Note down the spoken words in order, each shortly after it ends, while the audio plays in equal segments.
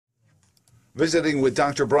Visiting with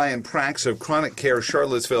Dr. Brian Prax of Chronic Care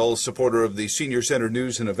Charlottesville, supporter of the Senior Center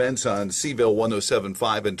News and Events on Seville 107.5 and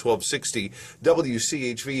 1260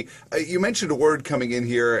 WCHV. You mentioned a word coming in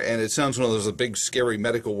here, and it sounds one of those big, scary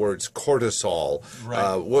medical words, cortisol.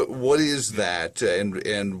 Right. What is that,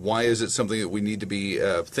 and why is it something that we need to be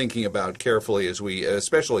thinking about carefully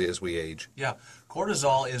especially as we age? Yeah.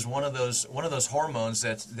 Cortisol is one of those hormones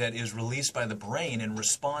that is released by the brain in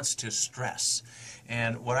response to stress.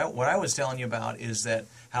 And what I was telling you about is that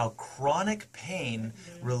how chronic pain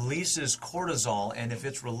releases cortisol, and if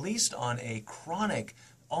it's released on a chronic,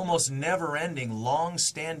 almost never-ending,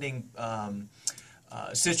 long-standing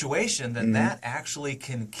situation, then that actually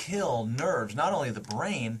can kill nerves, not only the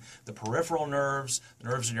brain, the peripheral nerves, the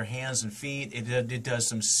nerves in your hands and feet. It does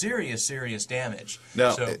some serious damage.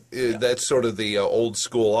 Now, that's sort of the old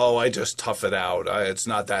school, oh, I just tough it out. It's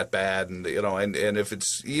not that bad. And, and if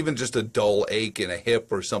it's even just a dull ache in a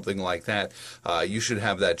hip or something like that, you should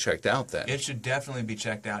have that checked out then. It should definitely be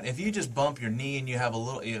checked out. If you just bump your knee and you have a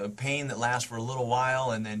little pain that lasts for a little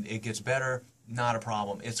while and then it gets better, not a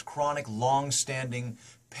problem. It's chronic, long-standing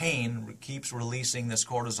pain keeps releasing this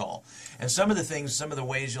cortisol. And some of the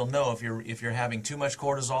ways you'll know if you're having too much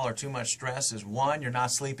cortisol or too much stress is, one, you're not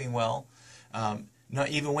sleeping well.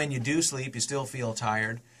 Even when you do sleep, you still feel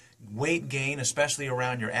tired. Weight gain, especially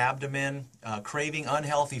around your abdomen, craving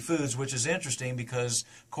unhealthy foods, which is interesting because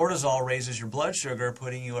cortisol raises your blood sugar,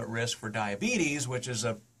 putting you at risk for diabetes, which is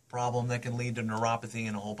a problem that can lead to neuropathy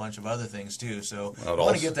and a whole bunch of other things too. So you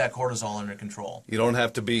want to get that cortisol under control. You don't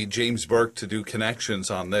have to be James Burke to do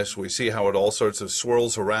connections on this. We see how it all sorts of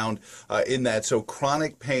swirls around in that. So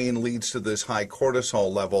chronic pain leads to this high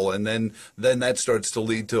cortisol level, and then that starts to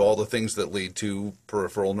lead to all the things that lead to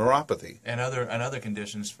peripheral neuropathy. And other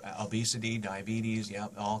conditions, obesity, diabetes, yeah,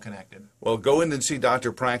 all connected. Well, go in and see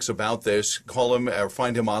Dr. Prax about this. Call him or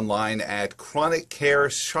find him online at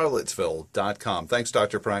chroniccarecharlottesville.com. Thanks,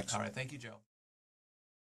 Dr. Prax. All right. Thank you, Joe.